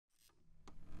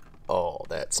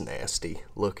That's nasty.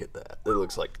 Look at that. It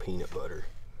looks like peanut butter.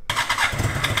 Come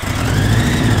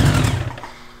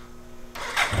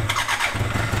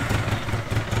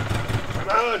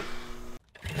on!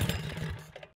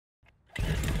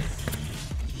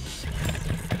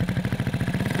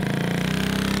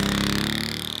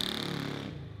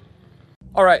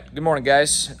 All right, good morning,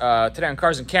 guys. Today on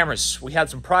Cars and Cameras, we had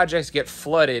some projects get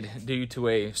flooded due to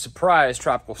a surprise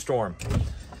tropical storm.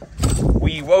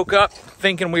 We woke up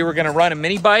thinking we were gonna run a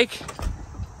mini bike,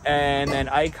 and then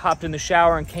Ike hopped in the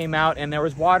shower and came out, and there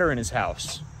was water in his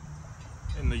house.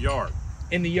 In the yard.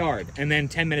 In the yard, and then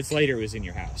 10 minutes later it was in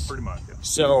your house. Pretty much, yeah.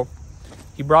 So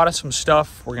he brought us some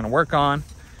stuff we're gonna work on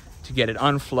to get it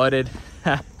unflooded.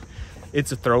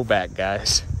 It's a throwback,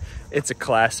 guys. It's a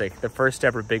classic, the first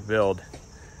ever big build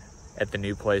at the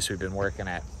new place we've been working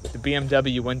at. The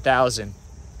BMW 1000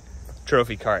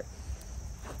 trophy cart.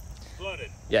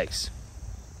 Flooded. Yikes.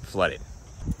 Flooded.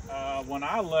 When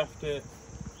I left it,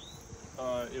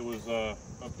 it was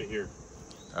up to here.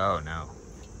 Oh no.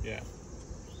 Yeah.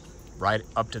 Right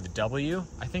up to the W?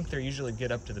 I think they're usually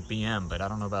good up to the BM, but I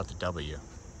don't know about the W.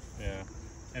 Yeah.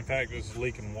 In fact, it was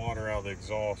leaking water out of the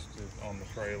exhaust on the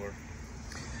trailer.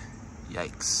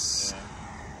 Yikes. Yeah.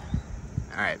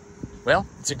 All right. Well,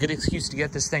 it's a good excuse to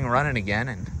get this thing running again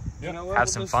and You know what? have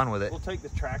some fun with it. We'll take the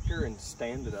tractor and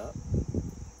stand it up,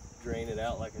 drain it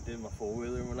out like I did my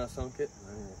four-wheeler when I sunk it,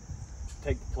 and then we'll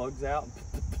take the plugs out.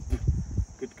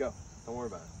 Good to go. Don't worry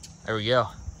about it. There we go.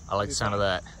 I like the sound of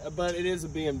that. But it is a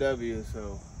BMW,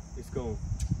 so it's going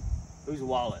to lose a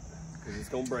wallet because it's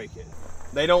going to break it.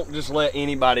 They don't just let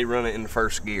anybody run it in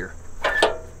first gear.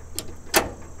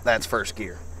 That's first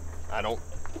gear. I don't.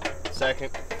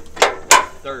 Second.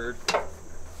 Third.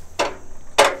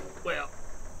 Well,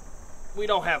 we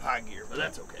don't have high gear, but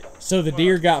that's okay. So the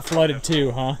deer got flooded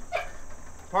too, huh?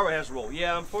 Probably has to roll.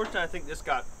 Yeah, unfortunately, I think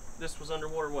this was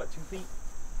underwater, what, 2 feet?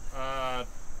 I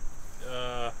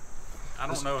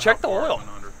don't know. Check how the far it oil. went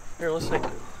under. Here, let's see.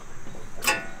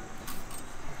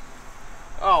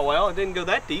 Oh, well, it didn't go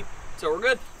that deep, so we're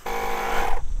good.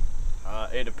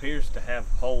 It appears to have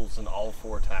holes in all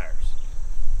 4 tires.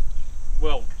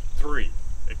 Well, 3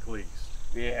 at least.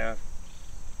 Yeah.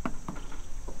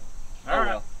 All right.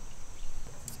 Well.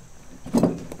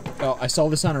 Oh, I saw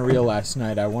this on a reel last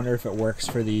night. I wonder if it works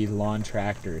for the lawn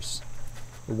tractors.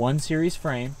 The 1 Series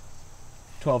frame,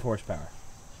 12 horsepower.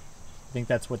 I think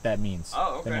that's what that means.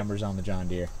 Oh, okay. The numbers on the John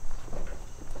Deere.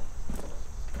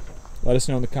 Let us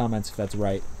know in the comments if that's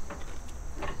right.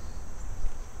 Is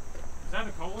that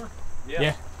a Kohler?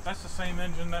 Yeah. That's the same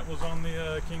engine that was on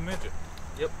the King Midget.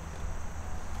 Yep.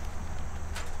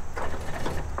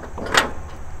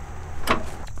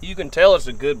 You can tell it's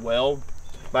a good weld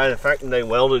by the fact that they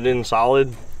welded in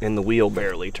solid and the wheel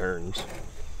barely turns.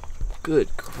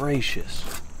 Good gracious.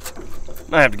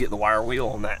 I have to get the wire wheel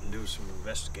on that and do some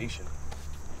investigation.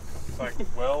 It's like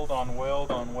weld on weld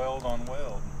on weld on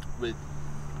weld. But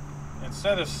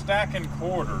Instead of stacking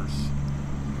quarters,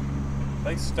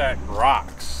 they stack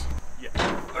rocks. Yeah.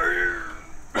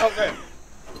 okay.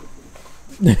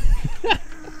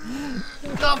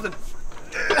 Nothing.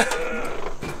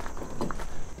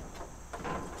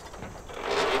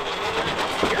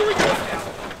 Here we go now.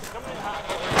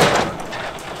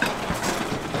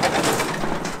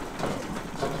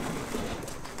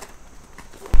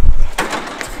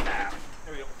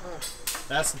 There we go.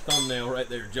 That's the thumbnail right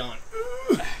there, John.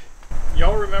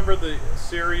 Y'all remember the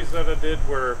series that I did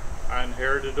where I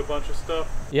inherited a bunch of stuff?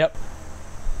 Yep.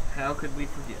 How could we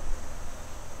forget?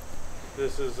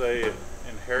 This is a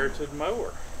inherited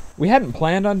mower. We hadn't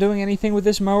planned on doing anything with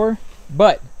this mower,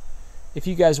 but if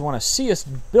you guys want to see us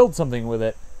build something with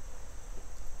it,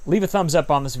 leave a thumbs up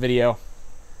on this video.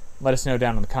 Let us know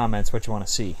down in the comments what you want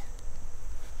to see.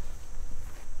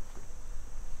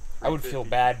 I would feel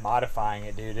bad modifying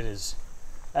it, dude.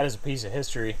 That is a piece of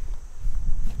history.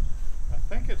 I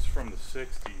think it's from the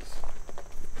 60s.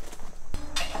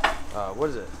 What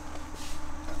is it?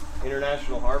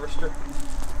 International Harvester?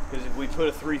 Because if we put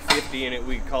a 350 in it,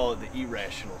 we'd call it the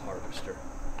Irrational Harvester.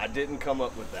 I didn't come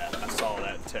up with that. I saw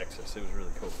that in Texas. It was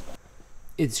really cool.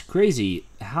 It's crazy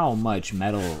how much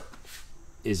metal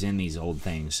is in these old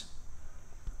things.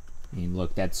 I mean,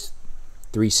 look, that's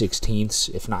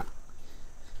 3/16, if not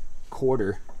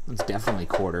quarter. It's definitely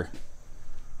quarter.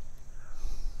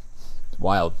 It's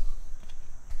wild.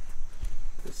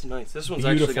 It's nice. This one's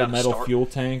Beautiful actually got metal a start. fuel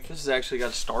tank. This has actually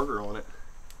got a starter on it.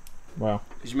 Wow.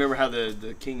 Because you remember how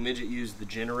the King Midget used the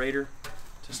generator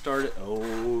to start it?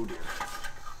 Oh, dear.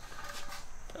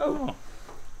 Oh.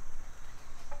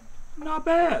 Not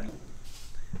bad.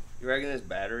 You reckon this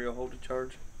battery will hold a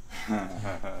charge?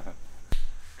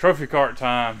 Trophy cart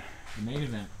time. The main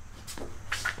event.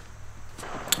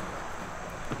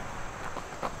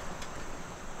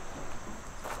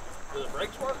 Do the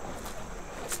brakes work?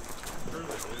 Sure they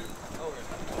do. Okay.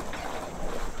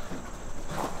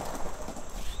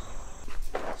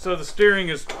 So the steering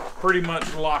is pretty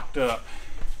much locked up.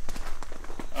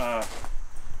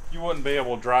 You wouldn't be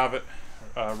able to drive it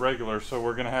regular, so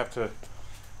we're gonna have to.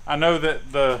 I know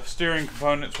that the steering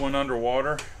components went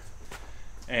underwater,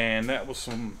 and that was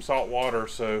some salt water,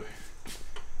 so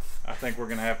I think we're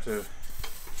gonna have to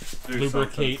do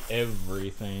Lubricate something.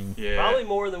 everything. Yeah. Probably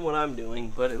more than what I'm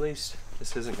doing, but at least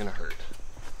this isn't gonna hurt.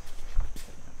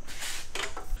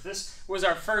 This was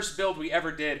our first build we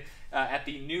ever did at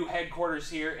the new headquarters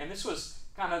here, and this was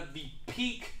kind of the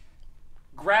peak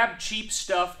grab cheap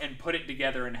stuff and put it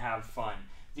together and have fun.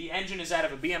 The engine is out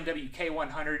of a BMW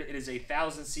K100. It is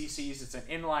 1,000 cc's. It's an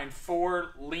inline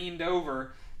 4 leaned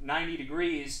over 90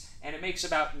 degrees, and it makes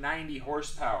about 90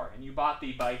 horsepower. And you bought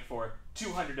the bike for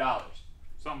 $200.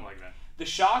 Something like that. The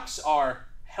shocks are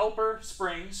helper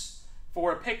springs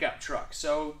for a pickup truck,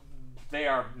 so they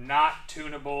are not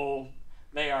tunable.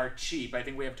 They are cheap. I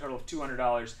think we have a total of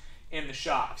 $200 in the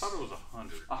shocks. I thought it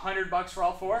was $100. $100 for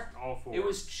all four? All four. It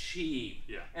was cheap.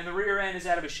 Yeah. And the rear end is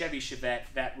out of a Chevy Chevette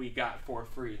that we got for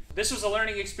free. This was a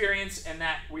learning experience in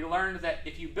that we learned that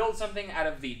if you build something out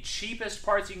of the cheapest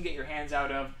parts you can get your hands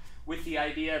out of, with the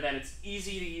idea that it's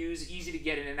easy to use, easy to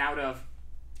get in and out of,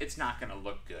 it's not going to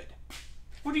look good.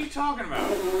 What are you talking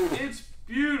about? It's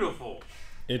beautiful.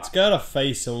 It's got a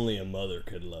face only a mother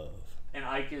could love. And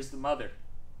Ike is the mother.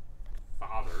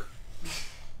 Father.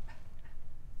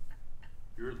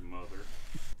 You're the mother.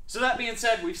 So that being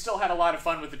said, we've still had a lot of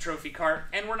fun with the trophy cart,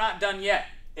 and we're not done yet.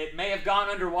 It may have gone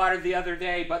underwater the other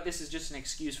day, but this is just an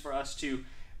excuse for us to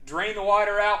drain the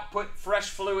water out, put fresh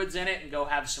fluids in it, and go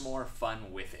have some more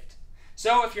fun with it.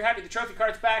 So if you're happy the trophy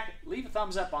cart's back, leave a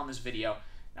thumbs up on this video.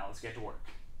 Now let's get to work.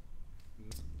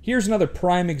 Here's another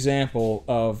prime example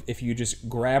of if you just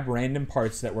grab random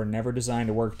parts that were never designed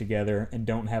to work together and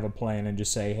don't have a plan and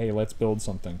just say, hey, let's build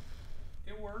something.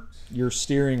 It works. Your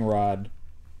steering rod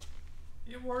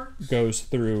It works. goes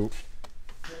through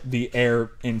the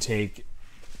air intake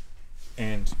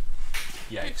and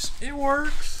yikes. It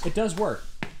works. It does work.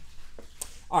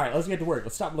 Alright, let's get to work.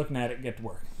 Let's stop looking at it and get to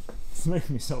work. It's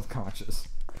making me self-conscious.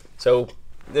 So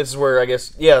this is where I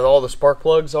guess, yeah, all the spark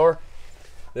plugs are.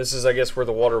 This is, I guess, where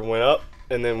the water went up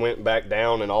and then went back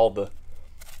down, and all the,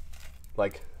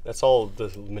 like, that's all the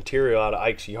material out of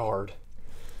Ike's yard.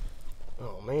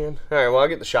 Oh, man. All right, well, I'll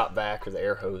get the shop vac or the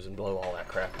air hose and blow all that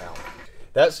crap out.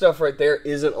 That stuff right there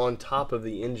isn't on top of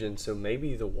the engine, so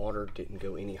maybe the water didn't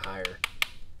go any higher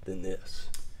than this.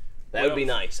 That would be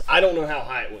nice. I don't know how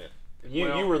high it went.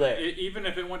 You were there. Even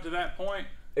if it went to that point,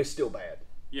 It's still bad.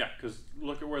 yeah, because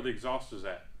look at where the exhaust is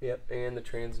at. Yep, and the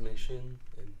transmission.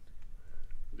 And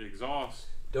The exhaust.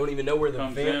 don't even know where the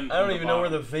Comes vent. in I don't from the even know where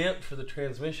the bottom. vent for the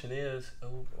transmission is. Oh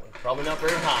boy, probably not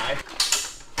very high.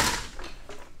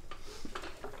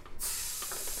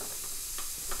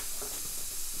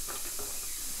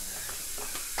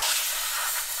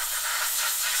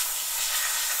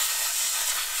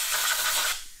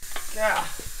 Yeah.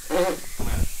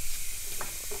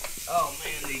 Oh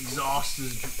man, the exhaust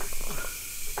is.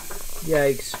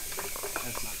 Yikes.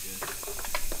 That's not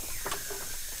good.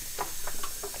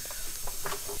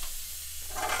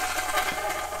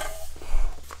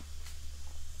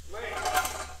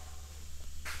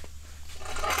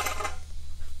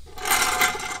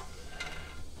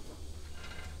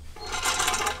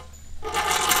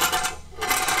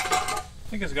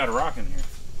 I think it's got a rock in here.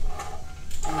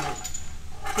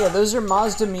 Yeah, those are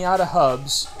Mazda Miata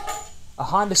hubs. A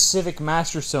Honda Civic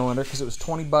master cylinder because it was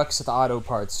 20 bucks at the auto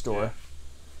parts store. Yeah.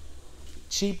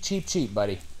 Cheap, cheap, cheap,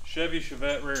 buddy. Chevy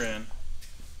Chevette rear end.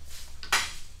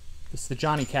 It's the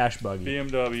Johnny Cash buggy.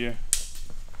 BMW.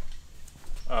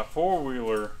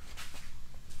 Four-wheeler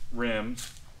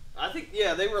rims. I think,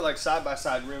 yeah, they were like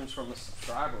side-by-side rims from a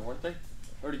subscriber, weren't they?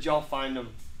 Or did y'all find them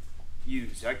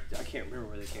used? I can't remember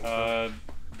where they came from.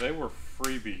 They were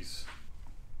freebies.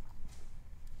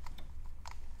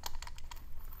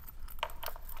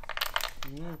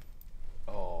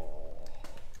 Oh,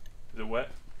 Is it wet?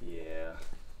 yeah.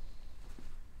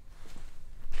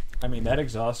 I mean, that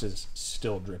exhaust is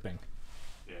still dripping.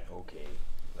 Yeah. Okay,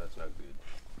 that's not good.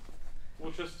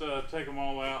 We'll just take them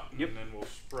all out, Yep. and then we'll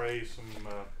spray some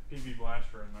PB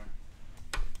Blaster in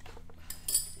there.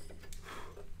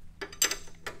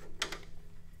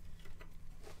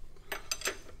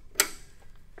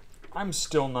 I'm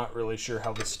still not really sure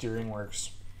how the steering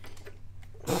works.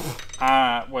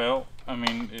 Well, I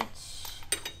mean, it's...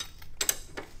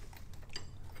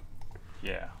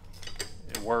 Yeah.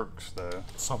 It works though.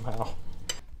 Somehow.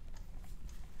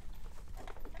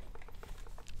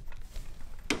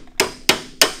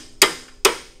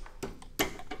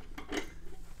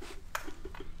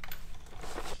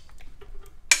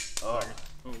 Oh,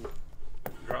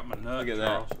 Drop my nut. look at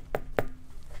Charles. that.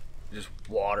 Just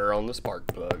water on the spark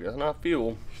plug. That's not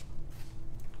fuel.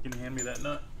 Can you hand me that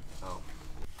nut? Oh.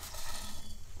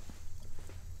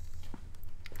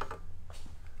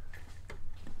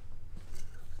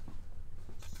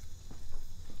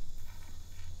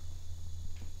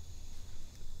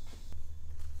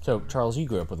 So, Charles, you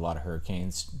grew up with a lot of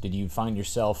hurricanes. Did you find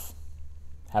yourself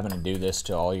having to do this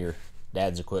to all your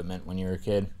dad's equipment when you were a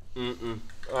kid?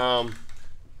 Because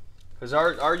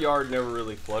our yard never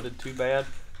really flooded too bad.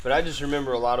 But I just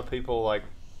remember a lot of people, like,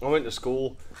 I went to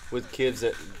school with kids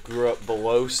that grew up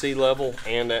below sea level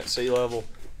and at sea level.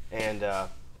 And I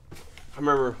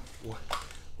remember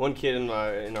one kid in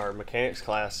our mechanics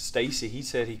class, Stacy, he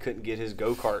said he couldn't get his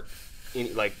go-kart.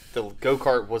 Like, the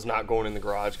go-kart was not going in the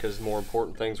garage because more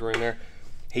important things were in there.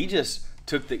 He just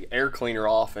took the air cleaner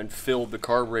off and filled the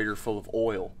carburetor full of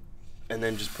oil and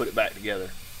then just put it back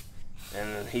together.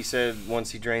 And then he said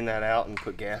once he drained that out and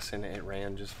put gas in it, it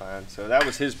ran just fine. So that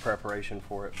was his preparation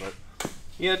for it. But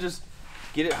yeah, just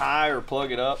get it high or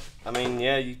plug it up. I mean,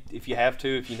 yeah, if you have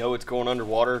to, if you know it's going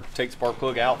underwater, take the spark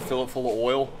plug out, fill it full of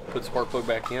oil, put the spark plug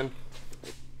back in.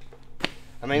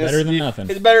 I mean, Better than nothing.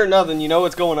 It's better than nothing. You know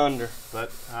it's going under.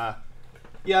 But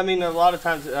yeah, I mean, a lot of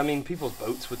times, I mean, people's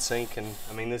boats would sink, and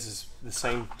I mean, this is the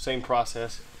same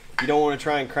process. You don't want to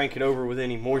try and crank it over with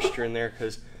any moisture in there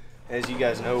because, as you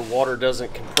guys know, water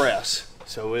doesn't compress,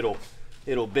 so it'll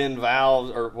bend valves,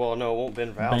 or well, no, it won't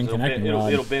bend valves.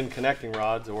 It'll bend connecting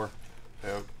rods, or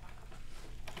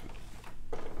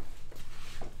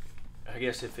I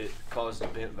guess if it caused a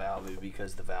bent valve, it would be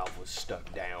because the valve was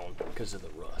stuck down because of the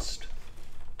rust.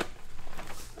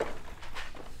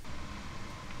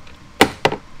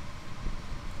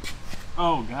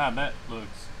 Oh God, that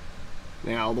looks.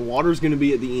 Now the water's going to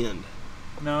be at the end.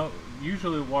 No,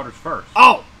 usually the water's first.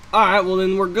 Oh, all right. Well,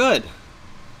 then we're good.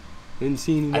 Didn't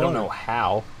see any water. I don't know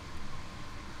how,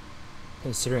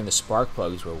 considering the spark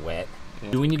plugs were wet.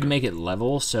 Yeah. Do we need to make it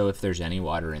level so if there's any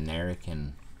water in there, it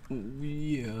can...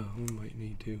 Yeah, we might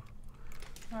need to.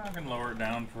 I can lower it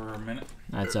down for a minute.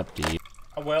 That's up to you.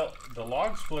 Well, the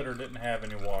log splitter didn't have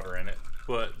any water in it,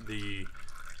 but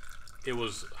it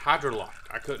was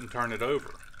hydrolocked. I couldn't turn it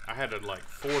over. I had to like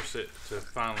force it to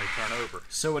finally turn over.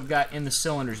 So it got in the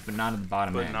cylinders, but not in the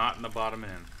bottom end. But not in the bottom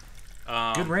end.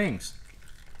 Good rings.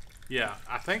 Yeah,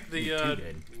 I think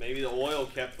maybe the oil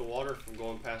kept the water from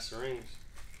going past the rings.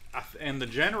 And the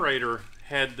generator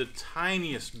had the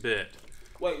tiniest bit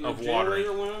of the water.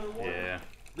 Generator went underwater? Yeah.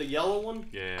 The yellow one?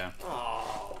 Yeah.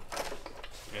 Oh.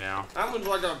 You know. That one's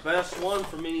like our best one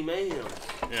for mini mayhem.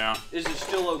 Yeah. Is it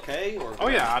still okay? Or? Oh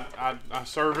yeah, I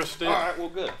serviced it. All right, well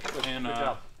good. And good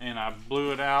job. And I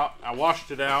blew it out. I washed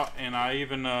it out, and I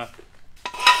even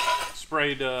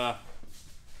sprayed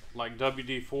like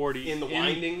WD-40 in the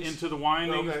windings into the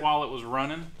windings while it was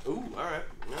running. Ooh, all right.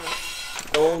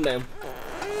 Go on down.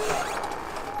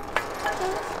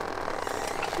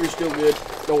 You're still good.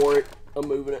 Don't worry. I'm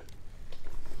moving it.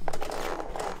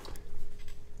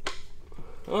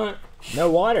 All right. No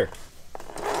water.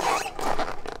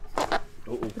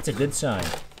 That's a good sign.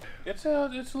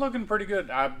 It's looking pretty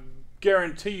good. I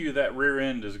guarantee you that rear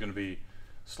end is going to be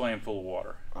slammed full of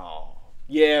water. Oh.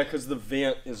 Yeah, because the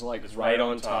vent is like right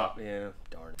on top. Yeah.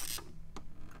 Darn it.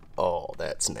 Oh,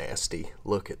 that's nasty.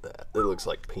 Look at that. It looks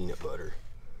like peanut butter.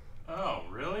 Oh,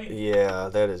 really? Yeah,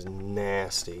 that is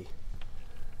nasty.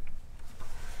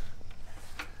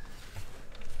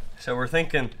 So we're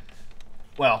thinking,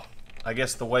 well, I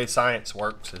guess the way science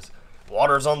works is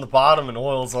water's on the bottom and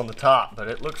oil's on the top, but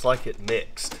it looks like it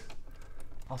mixed.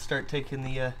 I'll start taking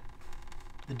the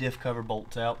diff cover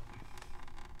bolts out.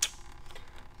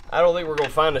 I don't think we're gonna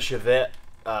find a Chevette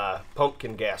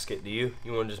pumpkin gasket, do you?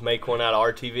 You wanna just make one out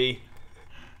of RTV?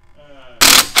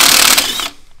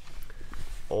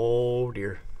 Oh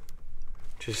dear.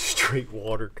 Just straight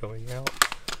water coming out.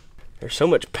 There's so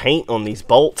much paint on these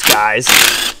bolts, guys.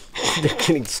 They're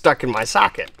getting stuck in my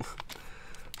socket.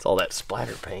 It's all that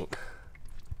splatter paint.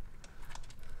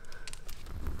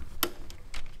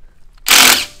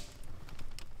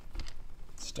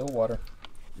 Still water.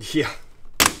 Yeah.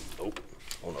 Oh,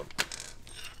 hold on.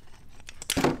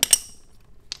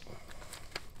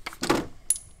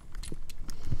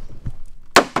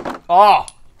 Oh,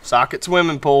 socket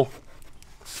swimming pool.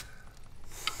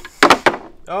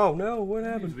 Oh no, what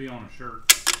happened? Needs to be on a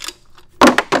shirt.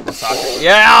 Socket.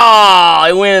 Yeah,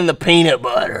 it went in the peanut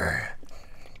butter.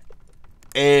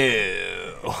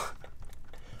 Ew.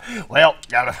 Well,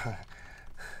 gotta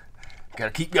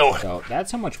keep going. So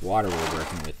that's how much water we're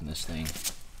working with in this thing.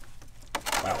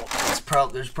 Well,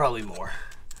 there's probably more.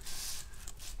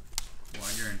 Well,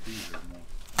 I guarantee there's more.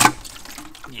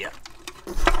 Yeah.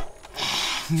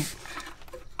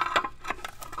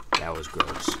 That was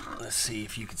gross. Let's see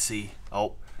if you could see.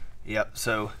 Oh, yep.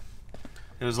 So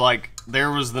it was like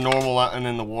there was the normal line and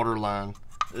then the water line.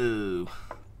 Ooh,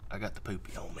 I got the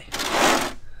poopy on me.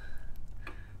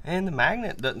 And the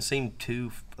magnet doesn't seem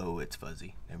too. Oh, it's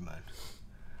fuzzy. Never mind.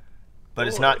 But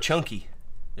it's not chunky.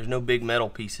 There's no big metal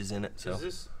pieces in it. So.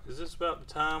 Is this about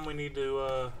the time we need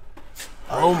to?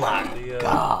 Oh my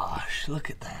gosh! Look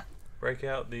at that. Break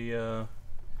out the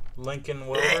Lincoln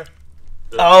whatever.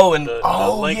 Lincoln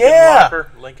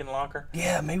locker.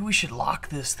 Yeah, maybe we should lock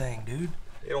this thing, dude.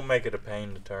 It'll make it a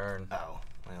pain to turn. Oh,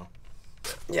 well.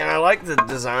 Yeah, I like the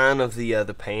design of the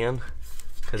pan,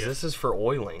 because this is for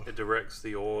oiling. It directs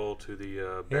the oil to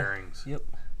the bearings. Yep.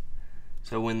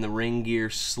 So when the ring gear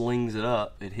slings it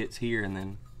up, it hits here and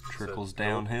then trickles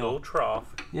downhill. Little trough.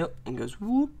 Yep, and goes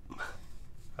whoop.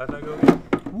 How'd that go again?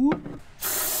 Whoop.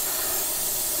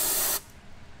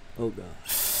 Oh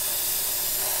gosh.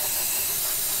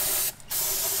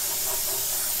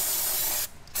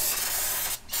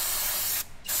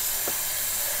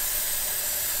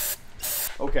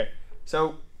 Okay,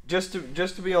 so just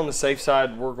to be on the safe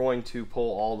side, we're going to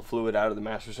pull all the fluid out of the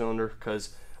master cylinder because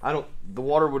the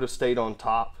water would have stayed on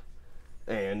top,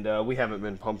 and we haven't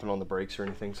been pumping on the brakes or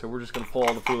anything, so we're just going to pull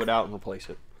all the fluid out and replace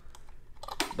it.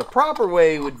 The proper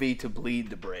way would be to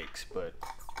bleed the brakes, but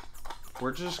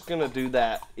we're just going to do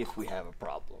that if we have a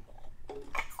problem.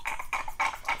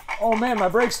 Oh man, my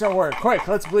brakes don't work. Quick,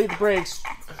 let's bleed the brakes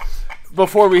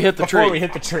Before we hit the tree. before we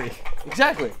hit the tree.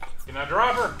 Exactly. Can I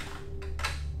drive her?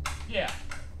 Yeah.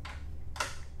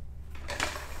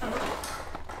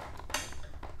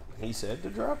 He said to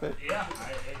drop it. Yeah,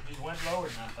 it just went lower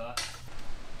than I thought.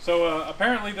 So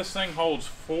apparently this thing holds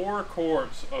 4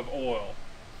 quarts of oil.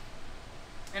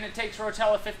 And it takes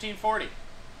Rotella 1540.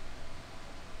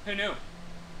 Who knew?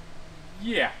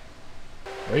 Yeah.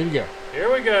 Ready to go.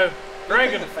 Here we go.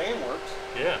 Cranking. The fan works.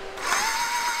 Yeah.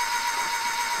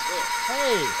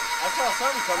 Hey, I saw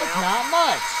something coming that's out. not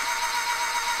much.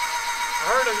 I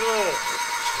heard a little.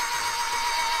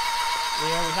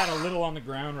 Yeah, we had a little on the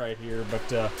ground right here,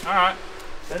 but All right.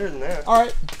 Better than that. all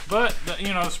right. But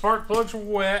you know, the spark plugs were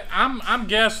wet. I'm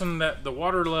guessing that the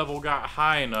water level got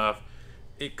high enough.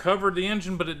 It covered the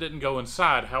engine, but it didn't go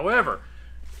inside. However,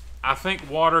 I think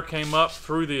water came up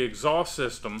through the exhaust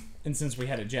system. And since we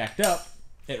had it jacked up,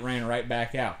 it ran right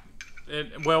back out.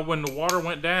 Well, when the water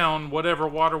went down, whatever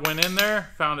water went in there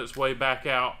found its way back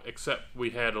out, except we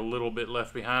had a little bit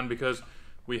left behind because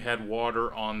we had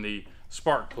water on the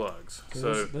spark plugs.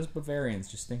 So Those Bavarians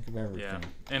just think of everything.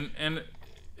 yeah, and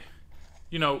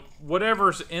you know,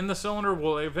 whatever's in the cylinder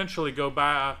will eventually go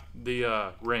by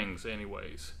the rings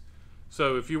anyways.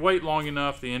 So if you wait long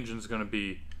enough, the engine's going to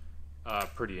be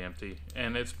pretty empty.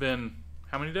 And it's been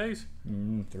how many days?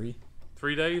 3.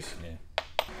 3 days? Yeah.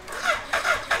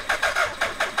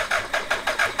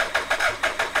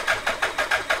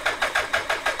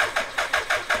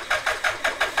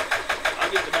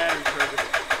 I'll get the battery charger.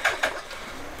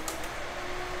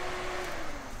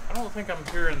 I don't think I'm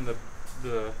hearing the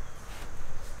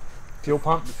Fuel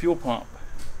pump? fuel pump.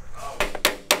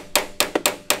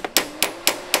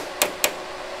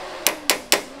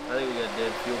 I think we got a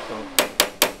dead fuel pump.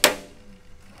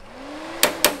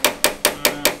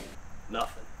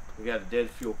 Nothing. We got a dead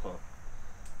fuel pump.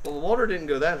 Well, the water didn't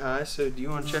go that high, so do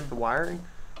you want to check the wiring?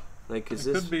 Like, is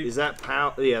It this, could be. is that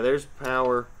power? Yeah, there's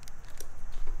power.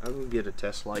 I'm going to get a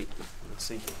test light. Let's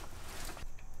see.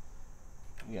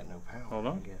 We got no power. Hold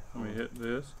on. Let me hit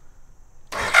this.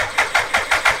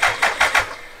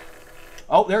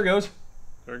 Oh, there it goes.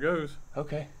 There it goes.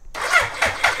 Okay.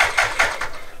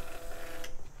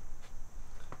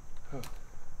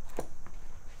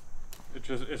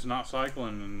 It's not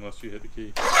cycling unless you hit the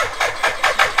key.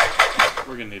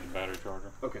 We're gonna need a battery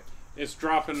charger. Okay. It's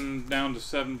dropping down to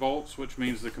 7 volts, which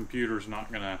means the computer's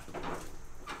not gonna.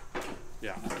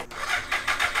 Yeah.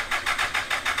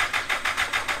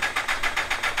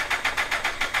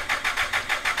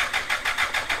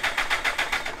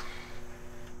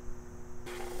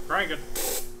 Cranking.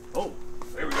 Oh,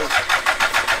 there we go.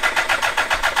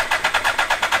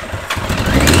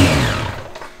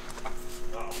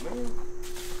 Oh, man.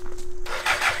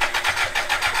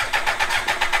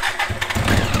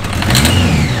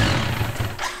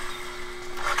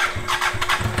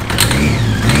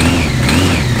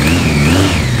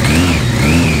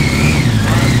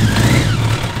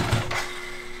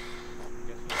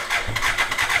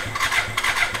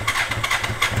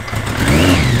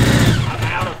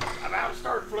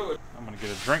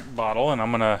 drink bottle, and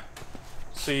I'm gonna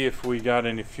see if we got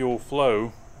any fuel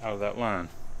flow out of that line.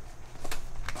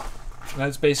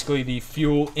 That's basically the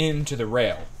fuel into the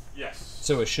rail. Yes.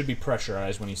 So it should be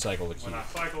pressurized when you cycle the key. When I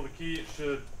cycle the key, it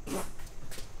should.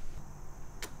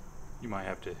 You might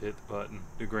have to hit the button,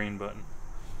 the green button.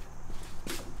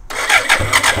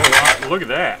 Oh, wow, look at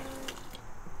that.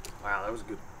 Wow, that was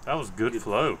good. That was good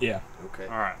flow. Yeah. Okay.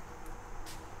 All right.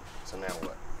 So now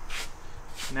what?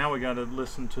 Now we got to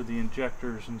listen to the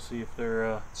injectors and see if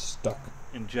they're Stuck.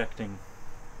 injecting.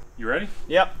 You ready?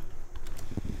 Yep.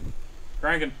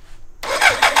 Cranking.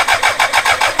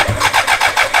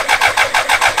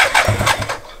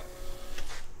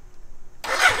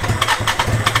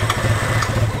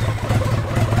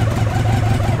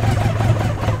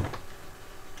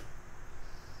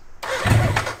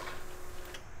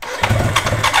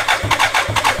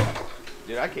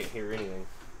 Dude, I can't hear anything.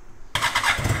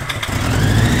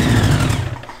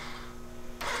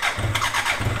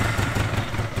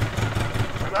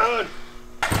 Come on!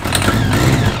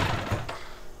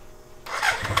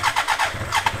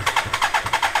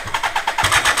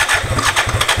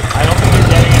 I don't think you're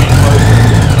getting any closer.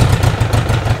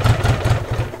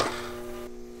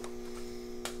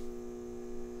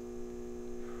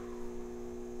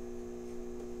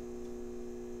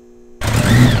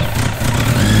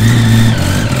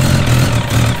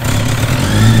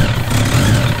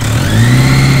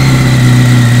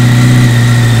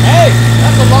 Hey,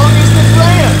 that's the longest it's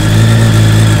ran.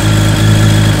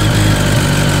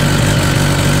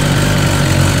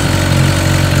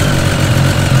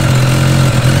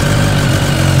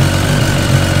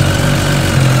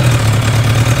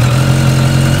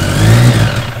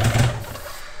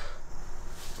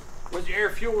 What's your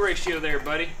air-fuel ratio there,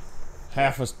 buddy?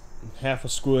 Half a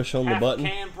squish on the button.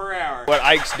 Can per hour. What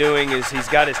Ike's doing is he's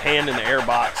got his hand in the air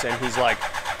box and he's like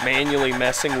manually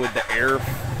messing with the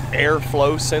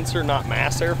airflow sensor, not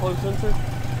mass airflow sensor,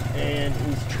 and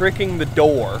he's tricking the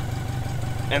door,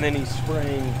 and then he's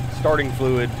spraying starting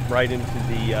fluid right into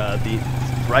the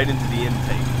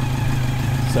intake.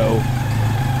 So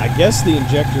I guess the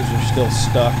injectors are still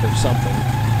stuck or something,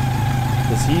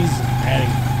 because he's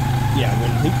adding. Yeah,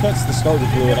 when he cuts the starter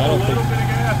fluid, I don't think. bit of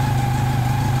gas.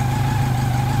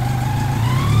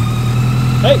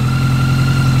 Hey.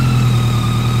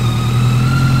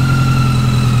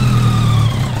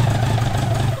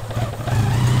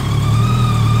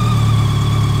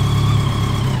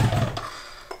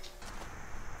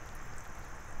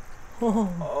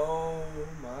 Oh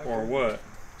my Or what?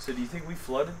 So do you think we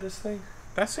flooded this thing?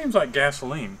 That seems like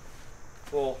gasoline.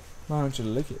 Well, Why don't you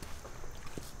lick it?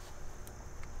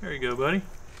 There you go, buddy.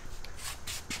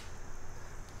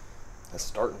 that's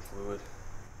starting fluid.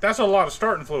 That's a lot of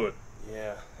starting fluid.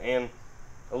 Yeah, and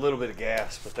a little bit of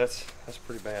gas, but that's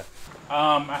pretty bad.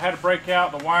 I had to break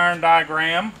out the wiring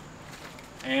diagram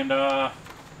and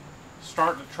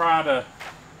start to try to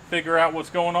figure out what's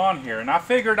going on here. And I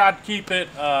figured I'd keep it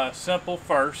simple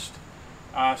first.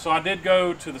 So I did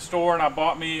go to the store and I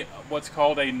bought me what's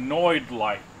called a NOT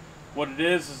light. What it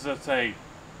is it's a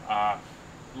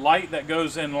light that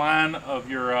goes in line of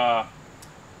your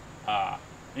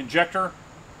injector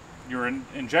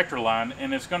line,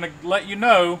 and it's going to let you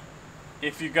know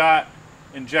if you got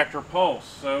injector pulse.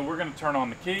 So we're going to turn on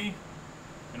the key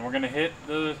and we're going to hit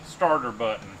the starter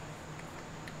button.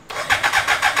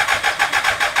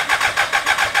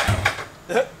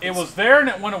 It was there and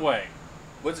it went away.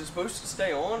 Was it supposed to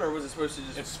stay on, or was it supposed to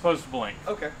just... It's supposed to blink.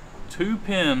 Okay. 2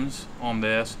 pins on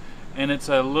this, and it's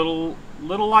a little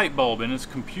light bulb, and it's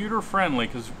computer friendly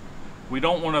because we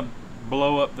don't want to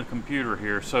blow up the computer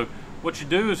here. So what you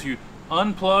do is you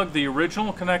unplug the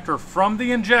original connector from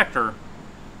the injector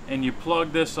and you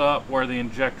plug this up where the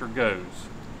injector goes.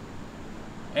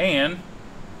 And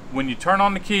when you turn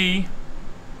on the key,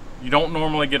 you don't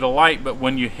normally get a light, but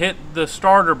when you hit the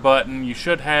starter button, you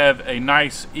should have a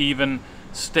nice, even,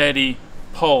 steady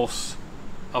pulse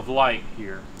of light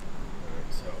here.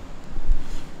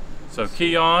 So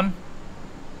key on,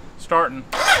 starting.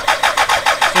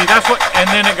 See, that's what, and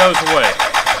then it goes away.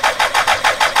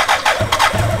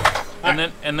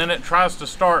 And then it tries to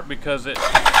start because it.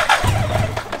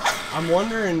 I'm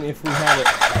wondering if we had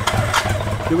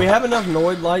it. Do we have enough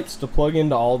NOT lights to plug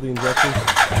into all the injectors?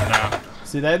 No.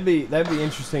 See, that'd be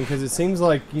interesting, because it seems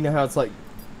like, you know how it's like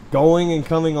going and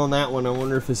coming on that one. I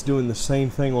wonder if it's doing the same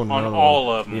thing on another all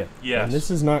one. of them. Yeah. Yes. And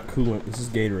this is not coolant. This is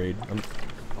Gatorade. Don't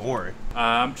worry.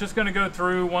 I'm just going to go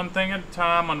through one thing at a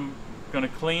time. I'm going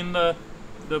to clean the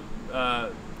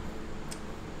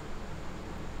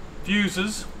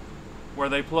fuses where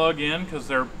they plug in because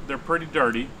they're pretty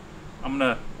dirty. I'm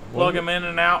going to plug them in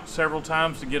and out several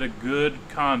times to get a good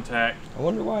contact. I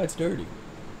wonder why it's dirty.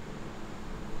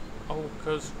 Oh,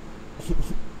 because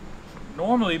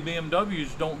normally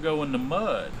BMWs don't go in the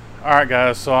mud. All right,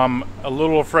 guys, so I'm a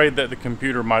little afraid that the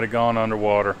computer might have gone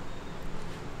underwater.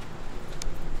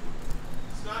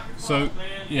 It's not your So, fault,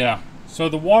 man. yeah. So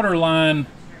the water line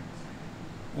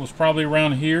was probably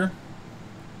around here,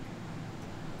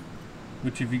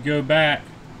 which if you go back,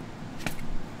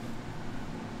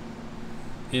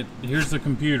 here's the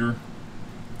computer,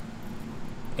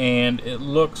 and it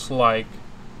looks like,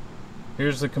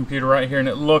 here's the computer right here, and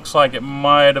it looks like it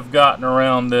might have gotten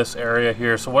around this area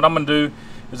here. So what I'm going to do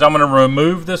is I'm going to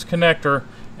remove this connector,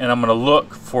 and I'm going to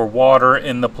look for water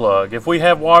in the plug. If we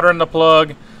have water in the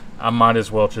plug, I might as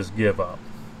well just give up.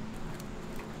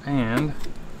 And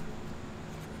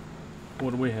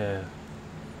what do we have?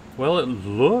 Well, it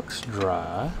looks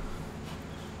dry.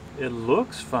 It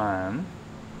looks fine.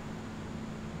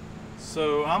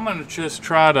 So I'm going to just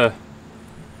try to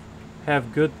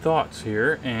have good thoughts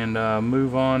here and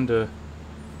move on to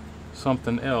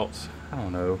something else. I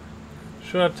don't know.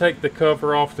 Should I take the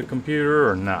cover off the computer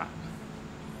or not?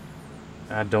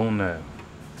 I don't know.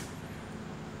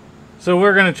 So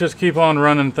we're going to just keep on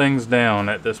running things down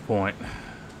at this point.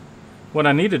 What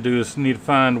I need to do is need to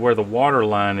find where the water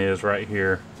line is right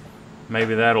here.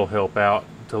 Maybe that'll help out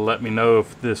to let me know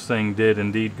if this thing did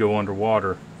indeed go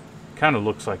underwater. Kind of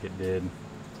looks like it did.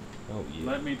 Oh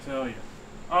yeah. Let me tell you.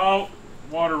 Oh,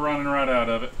 water running right out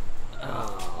of it.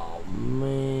 Oh,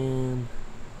 man.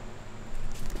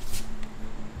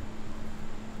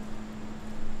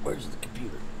 Where's the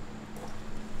computer?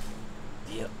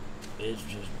 Yep, it's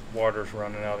just... Water's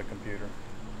running out of the computer.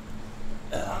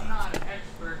 I'm not an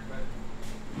expert,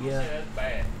 but Yeah. that's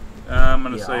bad. I'm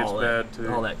going to Yeah, say it's all that- bad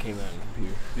too. All that came out of the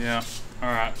computer. Yeah.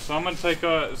 Alright, so I'm going to take,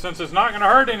 since it's not going to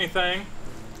hurt anything,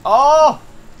 Oh!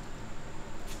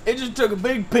 It just took a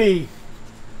big pee.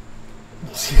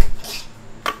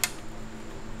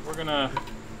 we're gonna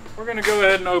go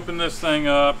ahead and open this thing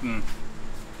up and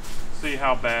see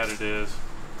how bad it is.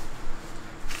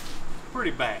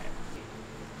 Pretty bad.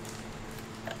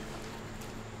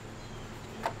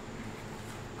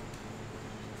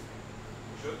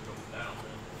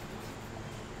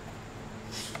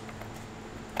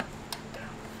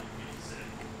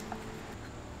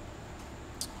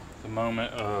 The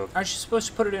moment of, Aren't you supposed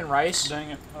to put it in rice? dang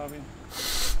it, Bobby.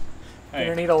 You're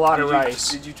gonna need a lot of rice.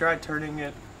 Did you try turning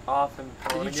it off and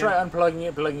on Did you again? try unplugging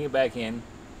it, plugging it back in?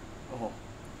 Oh.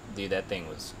 Dude, that thing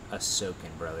was a soaking,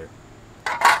 brother.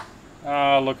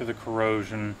 Ah, look at the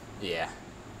corrosion. Yeah.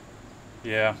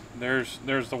 Yeah, there's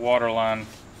the water line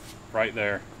right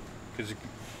there. Because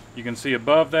you can see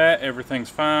above that, everything's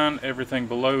fine. Everything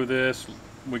below this,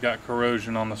 we got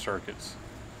corrosion on the circuits.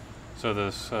 So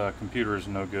this computer is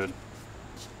no good.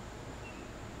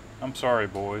 I'm sorry,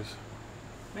 boys.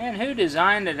 Man, who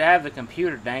designed it to have the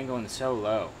computer dangling so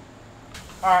low?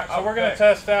 All right, so we're gonna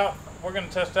test out. We're gonna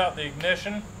test out the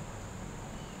ignition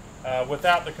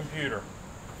without the computer.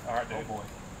 All right, dude. Oh boy.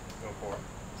 Go for it.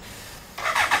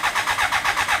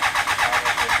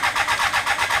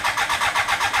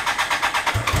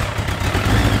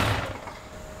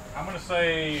 I'm gonna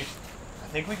say.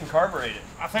 I think we can carburet it.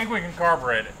 I think we can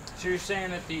carburet it. So you're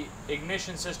saying that the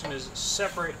ignition system is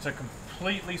separate It's a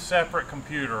completely separate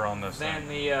computer on this than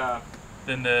thing. the,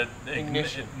 Than the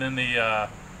Ignition. Than the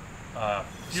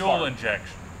fuel Spark.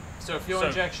 injection. so fuel So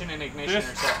injection and ignition are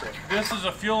separate. This is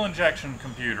a fuel injection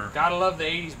computer. Gotta love the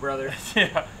 80s, brother.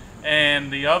 Yeah.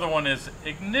 And the other one is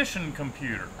ignition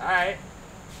computer. Alright.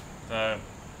 So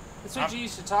That's what you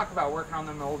used to talk about working on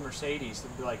them old Mercedes.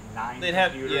 There'd be like 9 They'd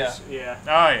have- computers. Yeah.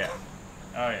 oh yeah.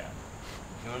 Oh yeah.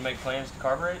 You want to make plans to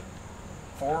carburet it?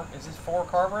 4? Is this 4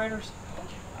 carburetors?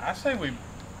 I say we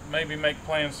maybe make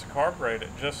plans to carburet it.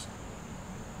 Just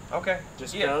Okay.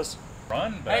 Just yeah. goes.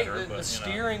 run Hey, better. the but, you know.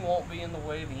 steering won't be in the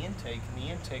way of the intake, and the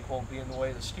intake won't be in the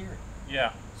way of the steering.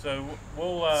 Yeah. So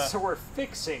we'll. So we're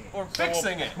fixing it. We're so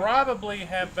fixing we'll it. probably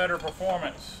have better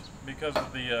performance because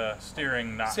of the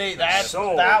steering not. See, fixed.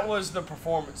 Sold. that was the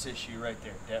performance issue right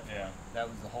there. Definitely. Yeah. That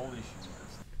was the whole issue.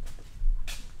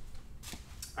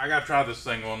 I gotta try this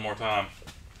thing one more time.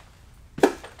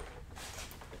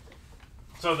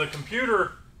 So the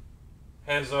computer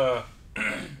has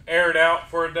aired out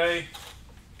for a day,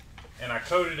 and I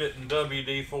coated it in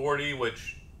WD-40,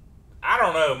 which I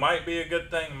don't know, might be a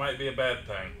good thing, might be a bad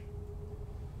thing.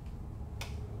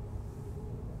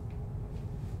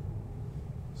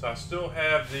 So I still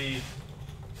have the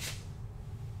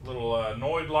little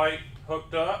Noid light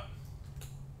hooked up.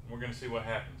 We're gonna see what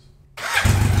happens.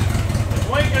 It's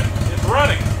blinking. It's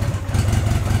running.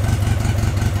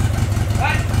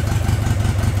 What?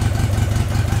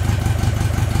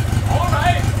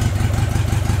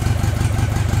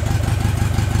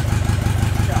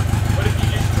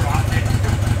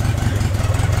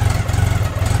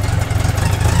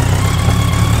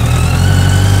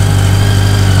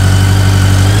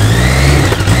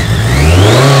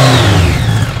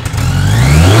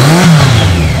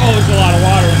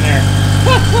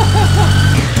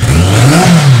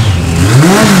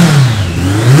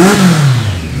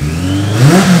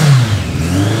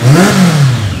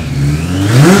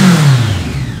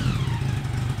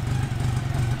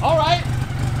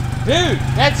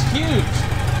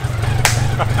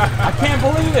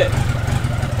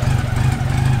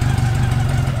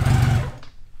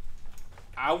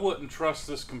 I wouldn't trust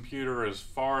this computer as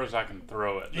far as I can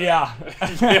throw it. Yeah.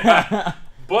 Yeah.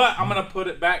 But I'm gonna put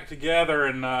it back together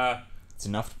and it's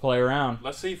enough to play around.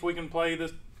 let's see if we can play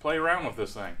around with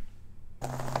this thing.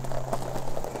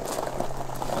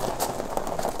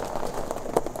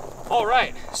 All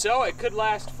right, so it could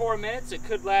last 4 minutes, it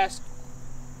could last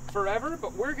forever,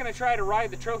 but we're gonna try to ride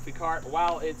the trophy cart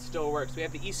while it still works. We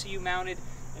have the ECU mounted,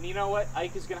 and you know what?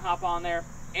 Ike is gonna hop on there,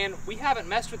 and we haven't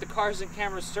messed with the Cars and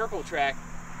Cameras circle track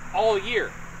all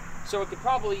year, so it could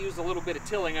probably use a little bit of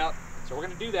tilling up, so we're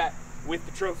gonna do that with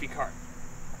the trophy cart.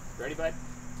 Ready, bud?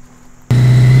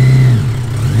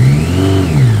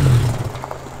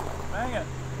 Dang it.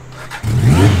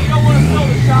 You don't want to fill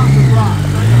the shop with rocks.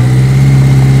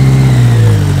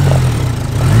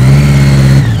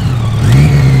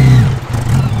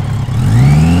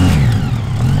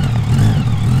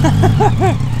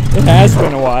 It has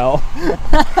been a while.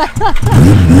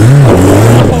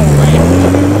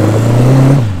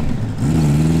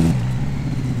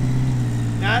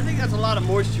 Now I think that's a lot of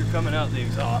moisture coming out the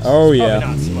exhaust. Oh, It's yeah.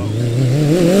 probably not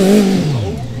smoke.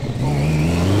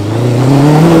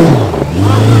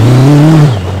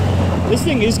 This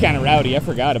thing is kind of rowdy. I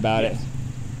forgot about it.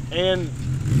 And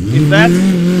if that's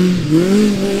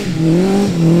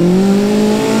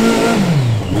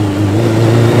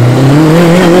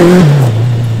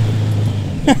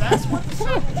what the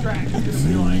circle track is gonna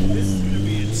be like, this is gonna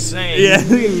be insane. Yeah, it's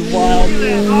gonna be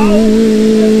wild.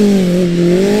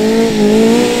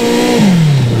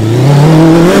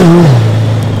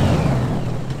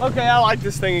 Okay, I like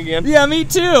this thing again. Yeah, me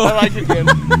too. I like it again.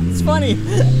 It's funny.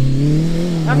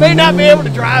 I may not be able to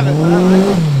drive it, but I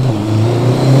like it.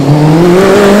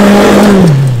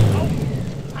 Oh,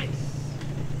 nice.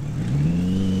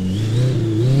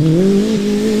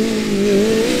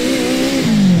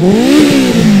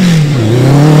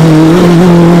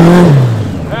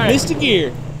 All right. Missed a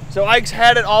gear. So Ike's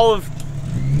had it all of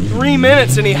 3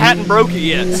 minutes and he hadn't broke it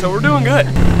yet, so we're doing good.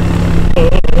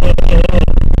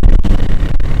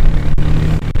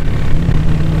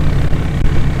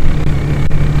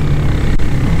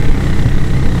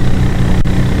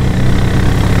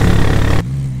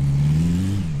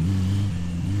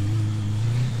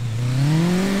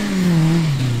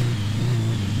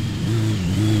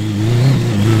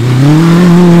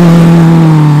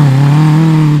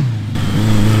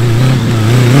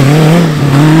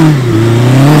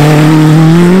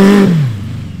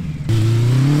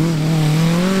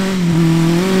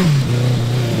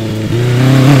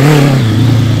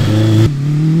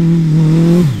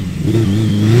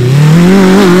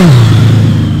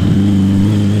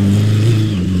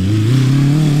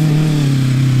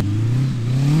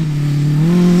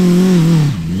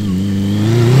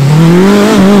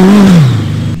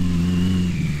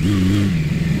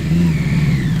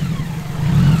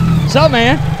 What's up,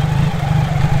 man?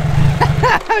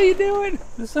 How you doing?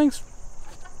 This thing's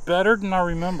better than I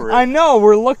remember it. I know.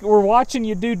 We're watching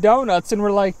you do donuts, and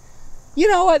we're like, you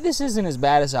know what? This isn't as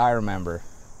bad as I remember.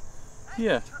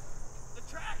 Yeah. The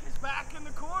track is back in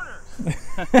the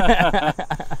corner.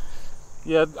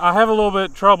 Yeah, I have a little bit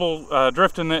of trouble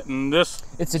drifting it in this.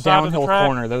 It's a side of the downhill track.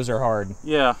 corner. Those are hard.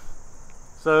 Yeah.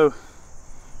 So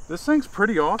this thing's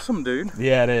pretty awesome, dude.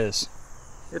 Yeah, it is.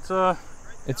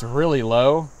 It's really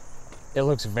low. It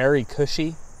looks very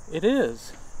cushy. it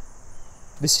is.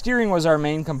 The steering was our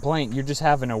main complaint. You're just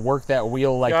having to work that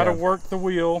wheel like Gotta a work the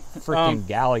wheel. freaking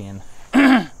galleon.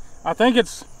 I think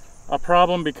it's a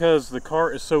problem because the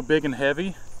cart is so big and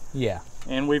heavy, Yeah.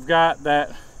 and we've got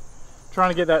that trying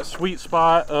to get that sweet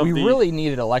spot of We the really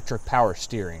needed electric power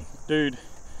steering. dude.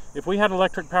 If we had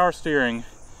electric power steering,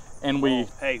 and we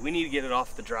Hey, we need to get it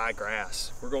off the dry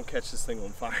grass. We're gonna catch this thing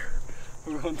on fire.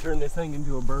 We're gonna turn this thing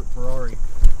into a burnt Ferrari.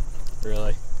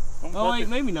 Really? don't Oh touch wait, it.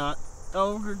 maybe not.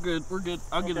 Oh, we're good. We're good.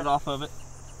 I'll get Okay. it off of it.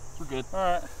 We're good. All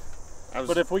right.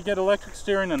 But if we get electric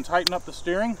steering and tighten up the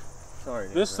steering, sorry,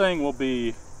 this thing will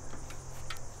be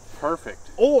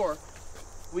perfect. or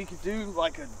we could do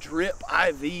like a drip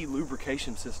IV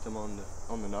lubrication system on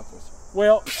the knuckles.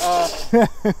 Well,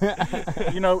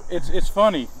 you know, it's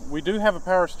funny. We do have a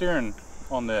power steering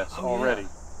on this already.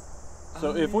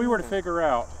 So if we were to figure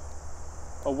out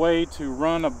a way to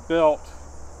run a belt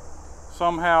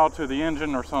somehow to the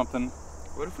engine or something,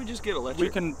 What if we just get electric? we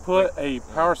can put a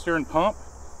power steering pump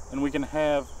and we can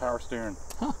have power steering.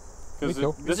 Huh. Because Pretty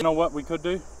cool. this, you know what we could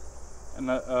do? And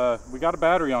we got a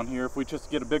battery on here. If we just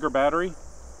get a bigger battery,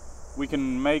 we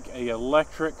can make a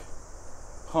electric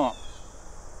pump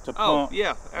to Oh pump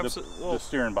yeah, the, absolutely. the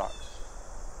steering box.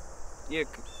 Yeah.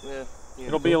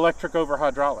 It'll be electric over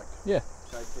hydraulic. Yeah.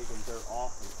 Try taking dirt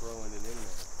off and throwing it in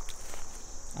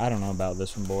there. I don't know about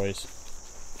this one, boys.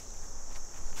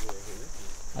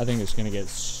 I think it's gonna get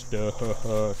stuck.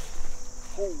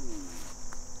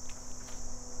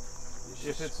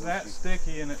 If it's that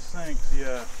sticky and it sinks,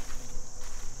 yeah.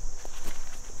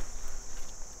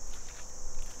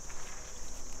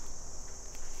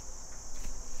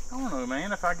 I don't know,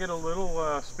 man. If I get a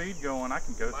little speed going, I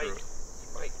can go through it.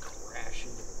 You might crash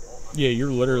into the wall. Yeah,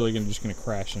 you're literally just gonna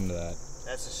crash into that.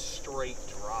 That's a straight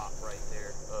drop right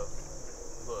there.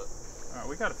 Look. All right,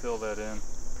 we got to fill that in.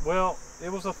 Well,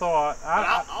 it was a thought.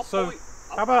 I'll so, pull it.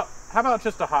 how about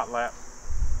just a hot lap?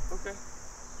 Okay.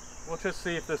 We'll just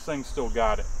see if this thing still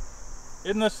got it.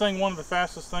 Isn't this thing one of the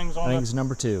fastest things on I think it? it's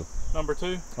number 2. Number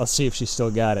 2? Let's see if she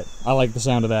still got it. I like the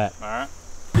sound of that. All right.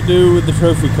 To do with the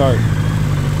trophy cart.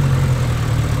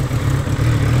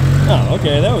 Oh,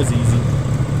 okay, that was easy.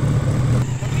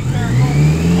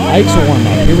 Ike's a warm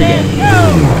up. Here we go.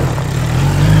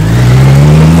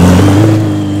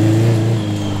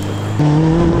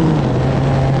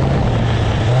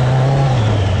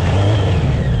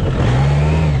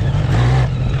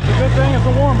 The good thing is a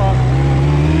warm up.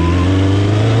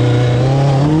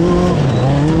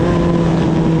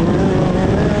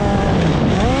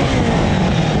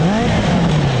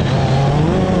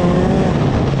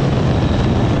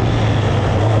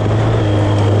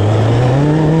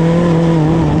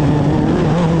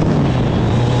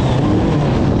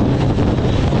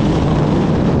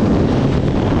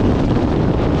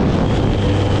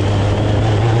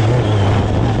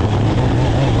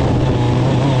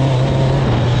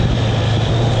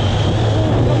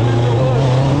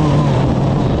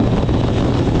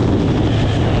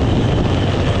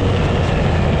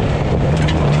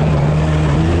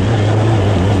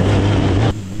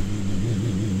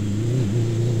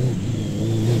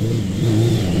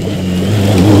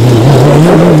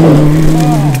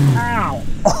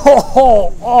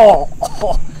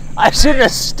 I shouldn't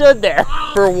have stood there.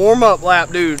 For a warm-up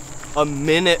lap, dude, a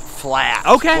minute flat.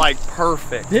 Okay. Like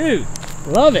perfect. Dude,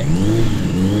 love it.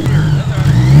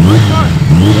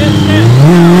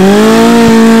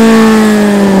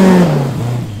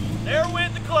 There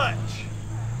went the clutch.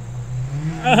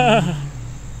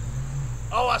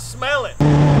 Oh, I smell it.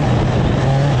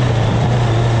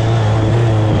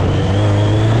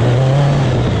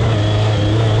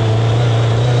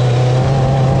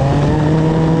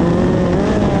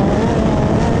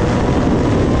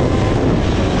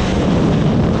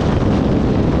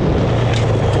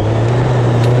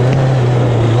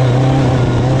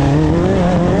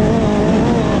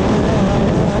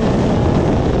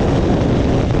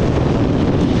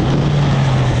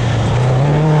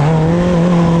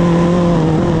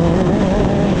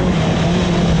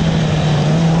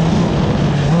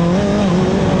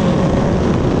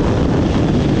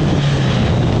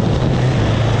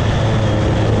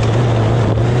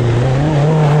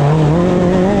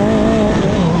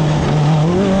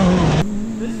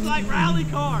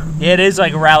 It is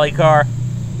like a rally car.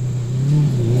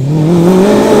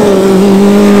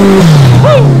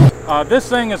 This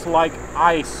thing is like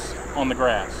ice on the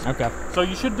grass. Okay. So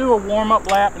you should do a warm-up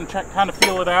lap and check, kind of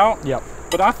feel it out. Yep.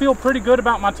 But I feel pretty good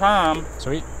about my time.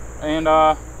 Sweet. And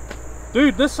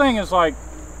dude, this thing is like,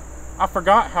 I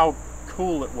forgot how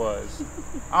cool it was.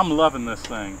 I'm loving this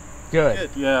thing. Good.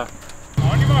 Yeah.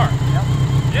 On your mark. Yep.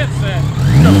 Get set.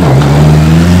 Go.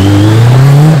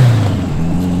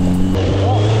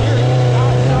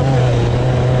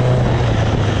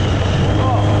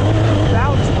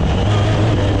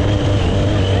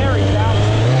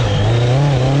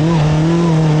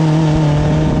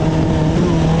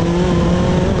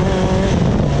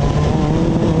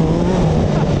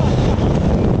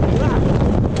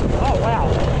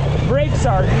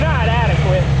 Are not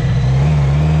adequate.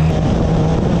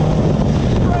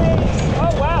 Brakes.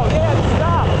 Oh wow, yeah,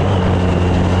 stop.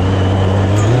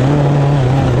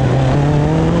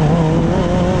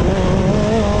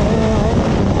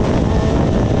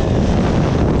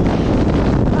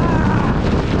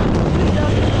 It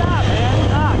doesn't stop, man.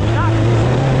 Stop.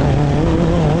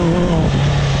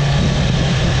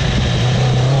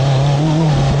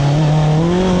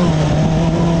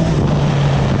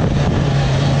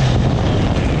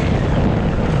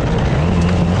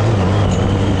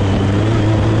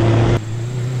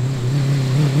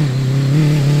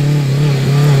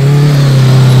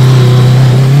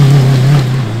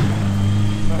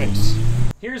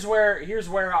 Here's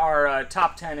where our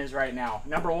top 10 is right now.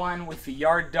 Number 1 with the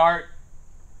Yard Dart.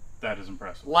 That is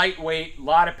impressive. Lightweight,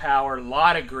 lot of power,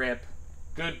 lot of grip,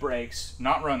 good brakes.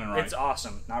 Not running right. It's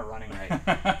awesome. Not running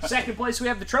right. Second place, we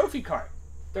have the Trophy Cart.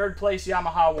 Third place,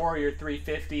 Yamaha Warrior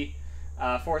 350.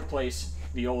 Fourth place,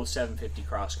 the old 750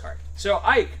 Cross Cart. So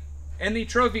Ike, and the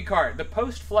Trophy Cart, the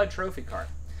post-flood Trophy Cart.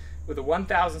 with a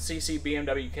 1000cc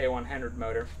BMW K100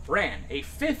 motor, ran a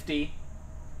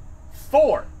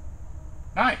 54.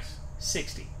 Nice.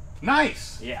 60.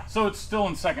 Nice. Yeah. So it's still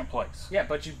in second place. Yeah,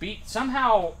 but you beat,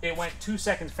 somehow it went 2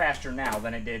 seconds faster now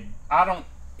than it did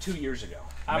 2 years ago.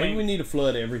 Maybe we need to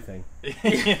flood everything.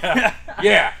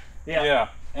 Yeah. Yeah.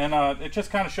 And it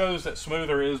just kind of shows that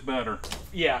smoother is better.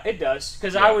 Yeah, it does.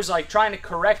 Because Yeah. I was like trying to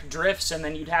correct drifts, and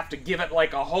then you'd have to give it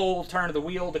like a whole turn of the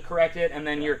wheel to correct it, and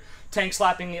then you're tank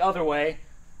slapping the other way.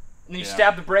 And then you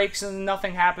stab the brakes, and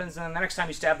nothing happens. And then the next time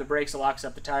you stab the brakes, it locks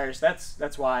up the tires.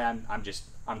 That's why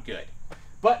I'm good.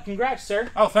 But congrats, sir.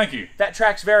 Oh, thank you. That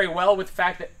tracks very well with the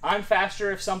fact that I'm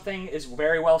faster if something is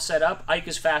very well set up. Ike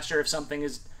is faster if something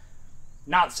is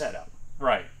not set up.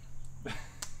 Right.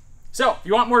 So, if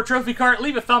you want more Trophy Kart,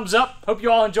 leave a thumbs up. Hope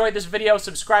you all enjoyed this video.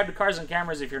 Subscribe to Cars and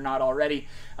Cameras if you're not already.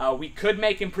 We could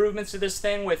make improvements to this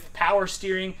thing with power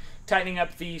steering, tightening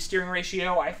up the steering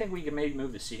ratio. I think we could maybe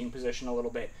move the seating position a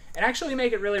little bit and actually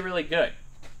make it really, really good.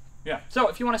 Yeah. So,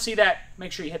 if you want to see that,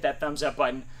 make sure you hit that thumbs up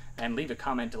button and leave a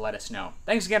comment to let us know.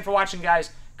 Thanks again for watching, guys.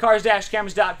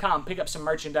 Cars-Cameras.com. Pick up some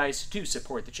merchandise to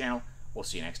support the channel. We'll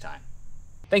see you next time.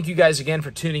 Thank you guys again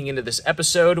for tuning into this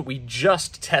episode. We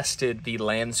just tested the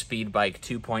Land Speed Bike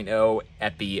 2.0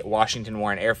 at the Washington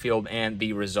Warren Airfield, and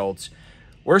the results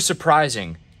were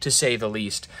surprising, to say the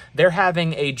least. They're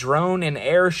having a drone and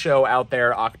air show out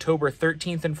there October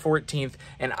 13th and 14th,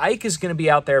 and Ike is going to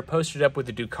be out there posted up with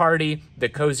the Ducati, the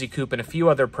Cozy Coupe, and a few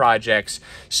other projects.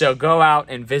 So go out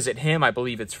and visit him. I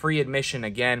believe it's free admission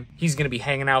again. He's going to be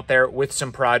hanging out there with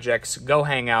some projects. Go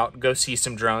hang out, go see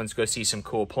some drones, go see some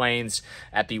cool planes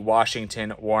at the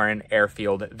Washington Warren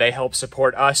Airfield. They help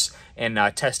support us in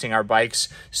testing our bikes,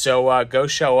 so go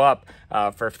show up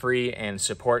for free and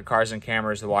support Cars and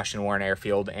Cameras, the Washington Warren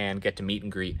Airfield, and get to meet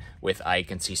and greet with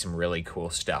Ike and see some really cool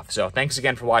stuff. So thanks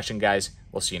again for watching, guys.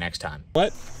 We'll see you next time.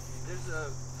 What? There's a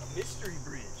mystery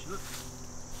bridge. Look,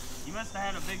 you must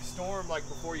have had a big storm like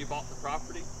before you bought the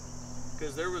property,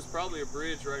 because there was probably a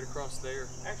bridge right across there.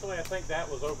 Actually, I think that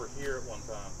was over here at one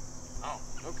time. Oh,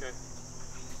 okay.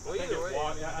 Well,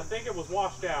 I think it was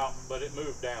washed out, but it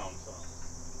moved down some.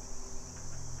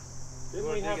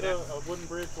 Didn't we have a wooden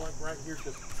bridge like right here,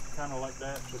 just kind of like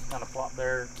that, just kind of flopped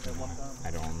there at one time?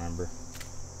 I don't remember.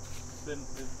 It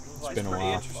was been a pretty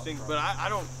while. interesting, but I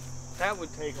don't. That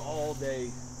would take all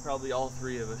day, probably all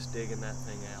three of us digging that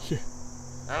thing out.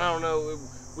 I don't know.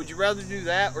 Would you rather do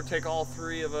that or take all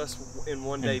three of us in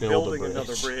one day build a building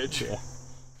another bridge? bridge? Yeah.